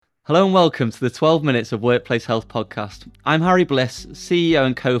Hello and welcome to the 12 Minutes of Workplace Health podcast. I'm Harry Bliss, CEO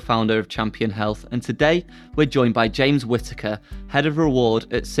and co-founder of Champion Health, and today we're joined by James Whittaker, Head of Reward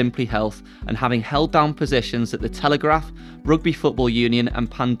at Simplyhealth, and having held down positions at the Telegraph, Rugby Football Union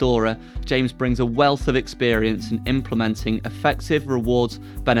and Pandora, James brings a wealth of experience in implementing effective rewards,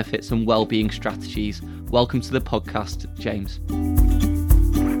 benefits and wellbeing strategies. Welcome to the podcast, James.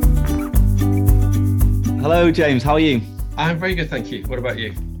 Hello James, how are you? I'm very good, thank you. What about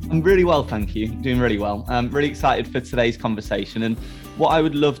you? I'm really well, thank you. Doing really well. I'm really excited for today's conversation, and what I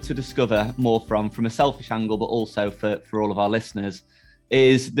would love to discover more from a selfish angle, but also for all of our listeners,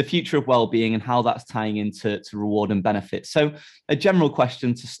 is the future of wellbeing and how that's tying into reward and benefits. So a general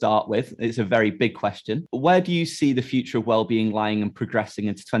question to start with, it's a very big question. Where do you see the future of wellbeing lying and progressing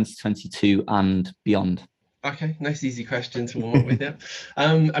into 2022 and beyond? Okay, nice easy question to warm up with. Yeah,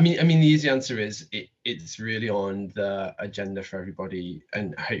 I mean, the easy answer is it's really on the agenda for everybody,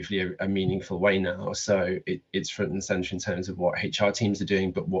 and hopefully a meaningful way now. So it's front and center in terms of what HR teams are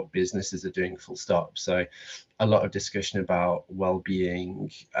doing, but what businesses are doing. Full stop. So a lot of discussion about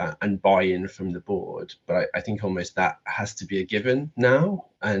well-being and buy-in from the board, but I think almost that has to be a given now,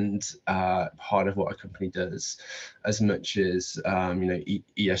 and part of what a company does, as much as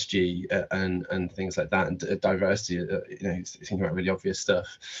ESG and things like that, and diversity. Thinking about really obvious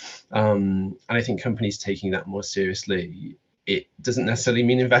stuff, and I think companies taking that more seriously. It doesn't necessarily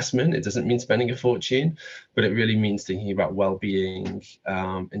mean investment. It doesn't mean spending a fortune, but it really means thinking about well-being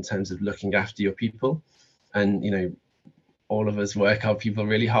in terms of looking after your people. And all of us work our people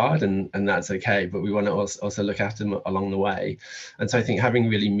really hard, and that's okay, but we want to also look after them along the way. And so I think having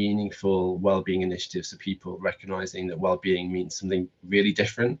really meaningful well-being initiatives for people, recognizing that well-being means something really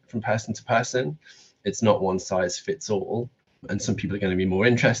different from person to person. It's not one size fits all, and some people are going to be more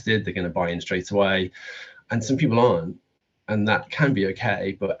interested, they're going to buy in straight away, and some people aren't. And that can be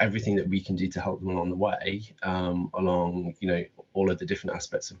okay, but everything that we can do to help them along the way, along all of the different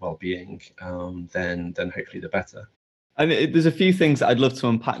aspects of well-being, then hopefully the better. And there's a few things that I'd love to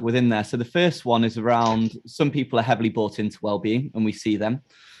unpack within there. So the first one is around some people are heavily bought into well-being, and we see them.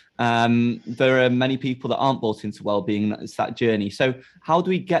 There are many people that aren't bought into well-being. It's that journey. So how do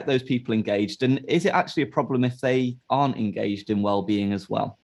we get those people engaged? And is it actually a problem if they aren't engaged in well-being as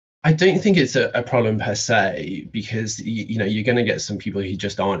well? I don't think it's a problem per se, because you're going to get some people who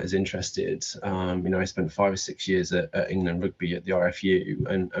just aren't as interested. I spent 5 or 6 years at England Rugby at the RFU,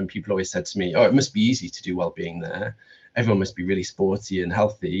 and people always said to me, "Oh, it must be easy to do well-being there. Everyone must be really sporty and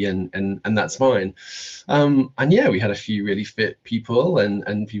healthy, and that's fine." And yeah, we had a few really fit people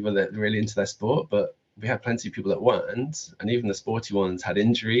and people that were really into their sport, but we had plenty of people that weren't, and even the sporty ones had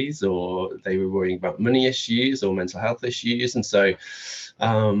injuries, or they were worrying about money issues or mental health issues. And so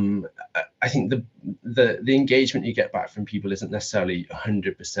I think the engagement you get back from people isn't necessarily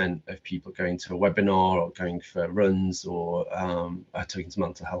 100% of people going to a webinar or going for runs or talking to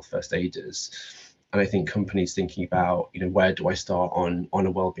mental health first aiders. And I think companies thinking about, where do I start on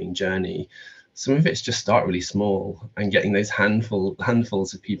a wellbeing journey? Some of it's just start really small, and getting those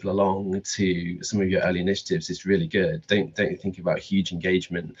handfuls of people along to some of your early initiatives is really good. Don't think about huge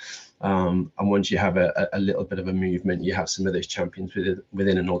engagement. And once you have a little bit of a movement, you have some of those champions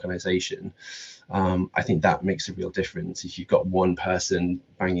within an organization. I think that makes a real difference. If you've got one person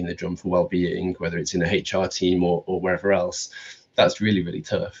banging the drum for well-being, whether it's in a HR team or wherever else, that's really, really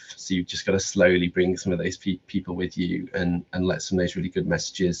tough. So you've just got to slowly bring some of those people with you and let some of those really good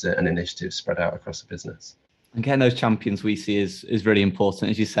messages and initiatives spread out across the business. And getting those champions we see is really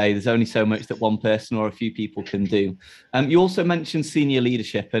important. As you say, there's only so much that one person or a few people can do. You also mentioned senior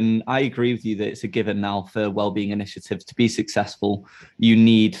leadership, and I agree with you that it's a given now for wellbeing initiatives to be successful. You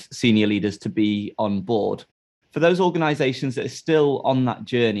need senior leaders to be on board. For those organizations that are still on that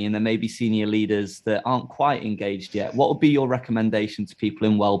journey, and there may be senior leaders that aren't quite engaged yet, what would be your recommendation to people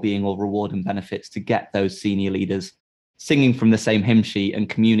in wellbeing or reward and benefits to get those senior leaders singing from the same hymn sheet and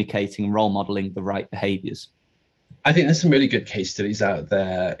communicating, role modeling the right behaviors? I think there's some really good case studies out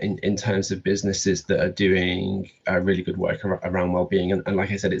there in terms of businesses that are doing really good work around well-being. And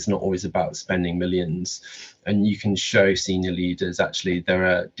like I said, it's not always about spending millions. And you can show senior leaders, actually, there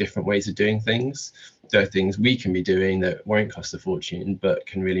are different ways of doing things. There are things we can be doing that won't cost a fortune, but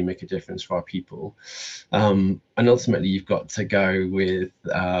can really make a difference for our people. And ultimately, you've got to go with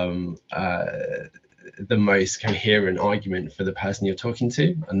the most coherent argument for the person you're talking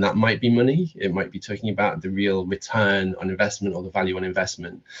to, and that might be money. It might be talking about the real return on investment or the value on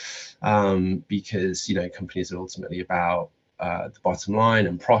investment, because companies are ultimately about the bottom line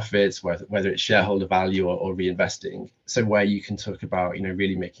and profits, whether it's shareholder value or reinvesting. So where you can talk about,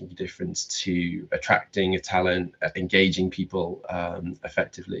 really making a difference to attracting a talent, engaging people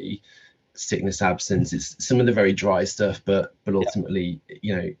effectively, sickness, absence, it's some of the very dry stuff, but ultimately,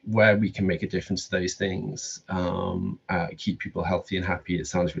 where we can make a difference to those things, keep people healthy and happy. It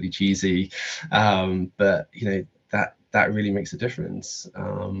sounds really cheesy, but that really makes a difference.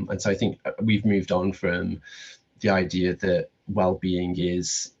 And so I think we've moved on from the idea that well-being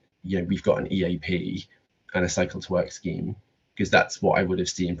is, we've got an EAP and a cycle to work scheme, because that's what I would have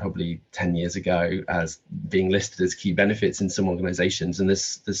seen probably 10 years ago as being listed as key benefits in some organizations. And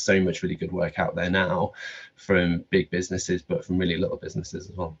there's so much really good work out there now from big businesses, but from really little businesses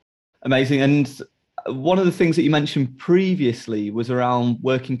as well. Amazing. And one of the things that you mentioned previously was around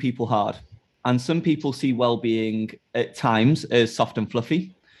working people hard. And some people see well-being at times as soft and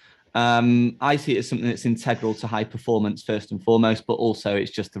fluffy. I see it as something that's integral to high performance first and foremost, but also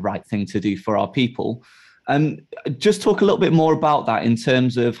it's just the right thing to do for our people. And just talk a little bit more about that in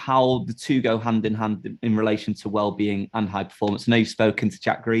terms of how the two go hand in hand in relation to well-being and high performance. I know you've spoken to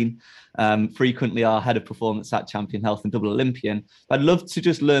Jack Green, frequently our head of performance at Champion Health and double Olympian. I'd love to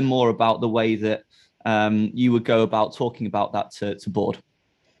just learn more about the way that you would go about talking about that to board.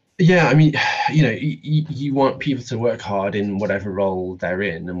 Yeah, I mean, you want people to work hard in whatever role they're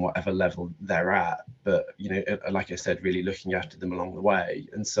in and whatever level they're at, but like I said, really looking after them along the way.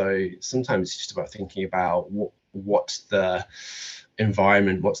 And so sometimes it's just about thinking about what's the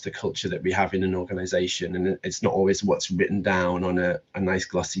environment, what's the culture that we have in an organization, and it's not always what's written down on a nice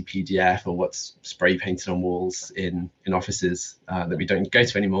glossy PDF or what's spray painted on walls in offices that we don't go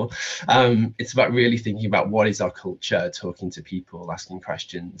to anymore. It's about really thinking about what is our culture, talking to people, asking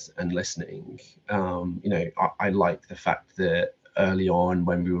questions and listening. I like the fact that early on,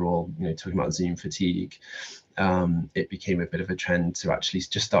 when we were all talking about Zoom fatigue, it became a bit of a trend to actually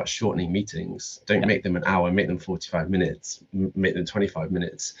just start shortening meetings. Don't make them an hour, make them 45 minutes, make them 25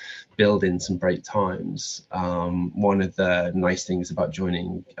 minutes, build in some break times. One of the nice things about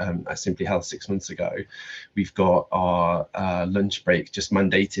joining at Simplyhealth 6 months ago, we've got our lunch break just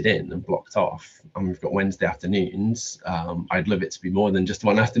mandated in and blocked off, and we've got Wednesday afternoons. I'd love it to be more than just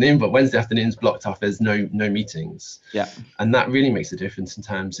one afternoon, but Wednesday afternoons blocked off as no meetings. And that really makes a difference in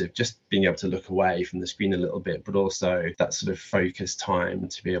terms of just being able to look away from the screen a little bit, but also that sort of focused time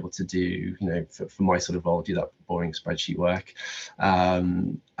to be able to do, for my sort of role, do that boring spreadsheet work,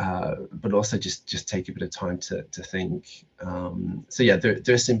 but also just take a bit of time to think. So yeah, there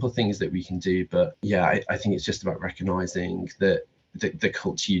are simple things that we can do, but yeah, I think it's just about recognizing that the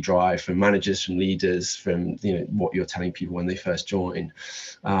culture you drive from managers, from leaders, from what you're telling people when they first join,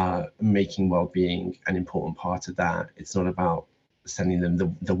 making well-being an important part of that. It's not about sending them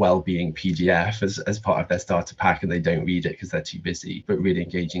the well-being PDF as part of their starter pack and they don't read it because they're too busy, but really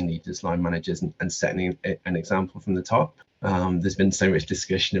engaging leaders, line managers, and setting an example from the top. There's been so much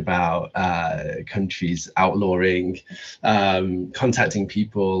discussion about countries outlawing contacting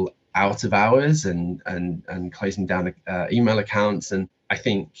people out of hours and closing down email accounts, and I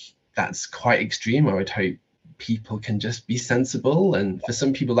think that's quite extreme. I would hope people can just be sensible, and for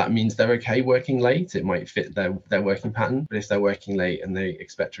some people that means they're okay working late. It might fit their working pattern, but if they're working late and they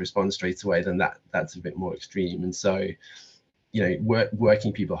expect to respond straight away, then that's a bit more extreme. And so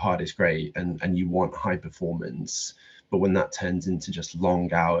working people hard is great, and you want high performance, but when that turns into just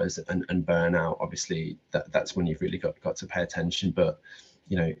long hours and burnout, obviously that's when you've really got to pay attention. But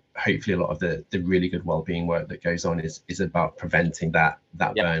hopefully a lot of the really good well-being work that goes on is about preventing that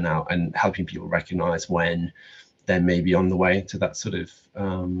burnout and helping people recognize when they're maybe on the way to that sort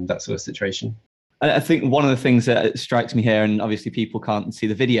of situation. I think one of the things that strikes me here, and obviously people can't see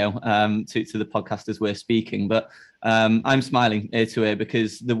the video to the podcast as we're speaking, but I'm smiling ear to ear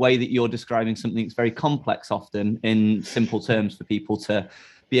because the way that you're describing something that's very complex often in simple terms for people to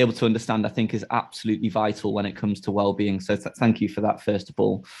be able to understand, I think is absolutely vital when it comes to well-being. So thank you for that, first of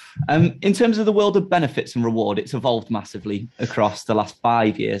all. In terms of the world of benefits and reward, it's evolved massively across the last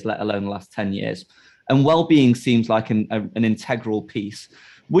 5 years, let alone the last 10 years. And well-being seems like an integral piece.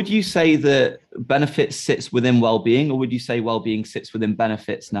 Would you say that benefits sits within well-being, or would you say well-being sits within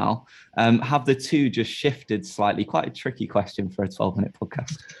benefits now? Have the two just shifted slightly? Quite a tricky question for a 12-minute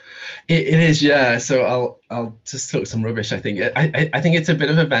podcast. It is, yeah. So I'll just talk some rubbish. I think I think it's a bit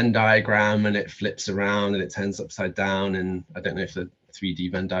of a Venn diagram, and it flips around and it turns upside down. And I don't know if the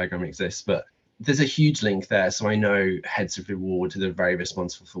 3D Venn diagram exists, but there's a huge link there. So I know heads of reward that are very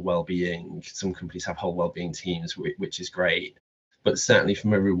responsible for well-being. Some companies have whole well-being teams, which is great. But certainly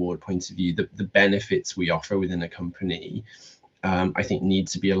from a reward point of view, the benefits we offer within a company I think need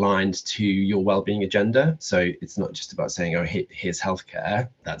to be aligned to your wellbeing agenda. So it's not just about saying, oh, here's healthcare,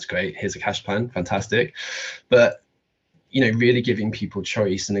 that's great, here's a cash plan, fantastic, but really giving people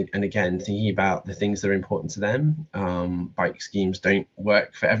choice, and again thinking about the things that are important to them. Bike schemes don't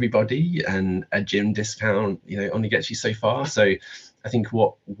work for everybody, and a gym discount only gets you so far. So I think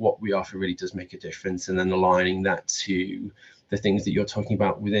what we offer really does make a difference, and then aligning that to the things that you're talking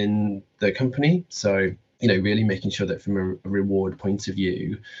about within the company. So really making sure that from a reward point of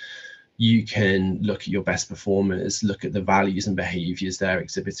view, you can look at your best performers, look at the values and behaviors they're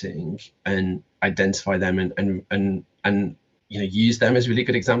exhibiting, and identify them and use them as really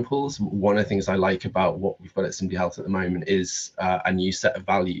good examples. One of the things I like about what we've got at Simplyhealth at the moment is a new set of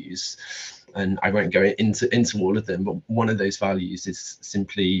values, and I won't go into all of them, but one of those values is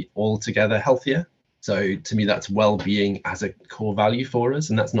simply altogether healthier. So to me, that's well-being as a core value for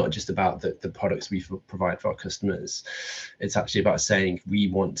us. And that's not just about the products we provide for our customers. It's actually about saying we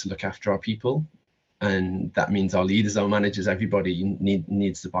want to look after our people. And that means our leaders, our managers, everybody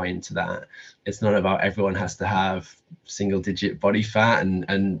needs to buy into that. It's not about everyone has to have single-digit body fat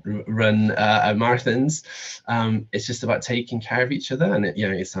and run marathons. It's just about taking care of each other. And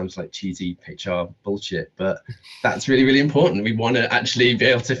it sounds like cheesy HR bullshit, but that's really, really important. We want to actually be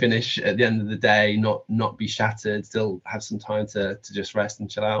able to finish at the end of the day, not be shattered, still have some time to just rest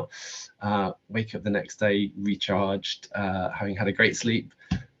and chill out, wake up the next day recharged, having had a great sleep,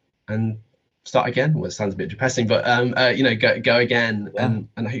 and start again. Well, it sounds a bit depressing, but go again,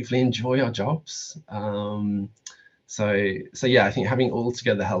 and hopefully enjoy our jobs. So yeah, I think having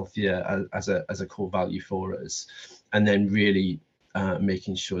altogether healthier as a core value for us, and then really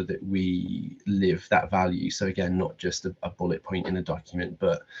making sure that we live that value. So again, not just a bullet point in a document,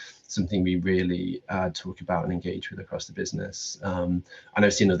 but something we really talk about and engage with across the business. And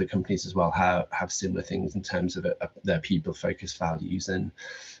I've seen other companies as well have similar things in terms of their people-focused values and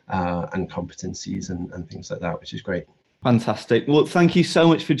competencies and things like that, which is great. Fantastic. Well, thank you so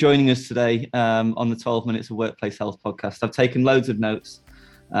much for joining us today on the 12 Minutes of Workplace Health podcast. I've taken loads of notes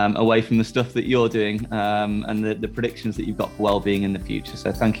away from the stuff that you're doing and the predictions that you've got for wellbeing in the future.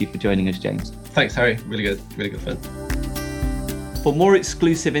 So thank you for joining us, James. Thanks, Harry. Really good fun. For more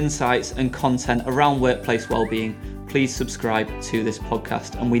exclusive insights and content around workplace wellbeing, please subscribe to this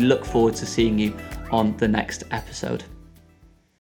podcast, and we look forward to seeing you on the next episode.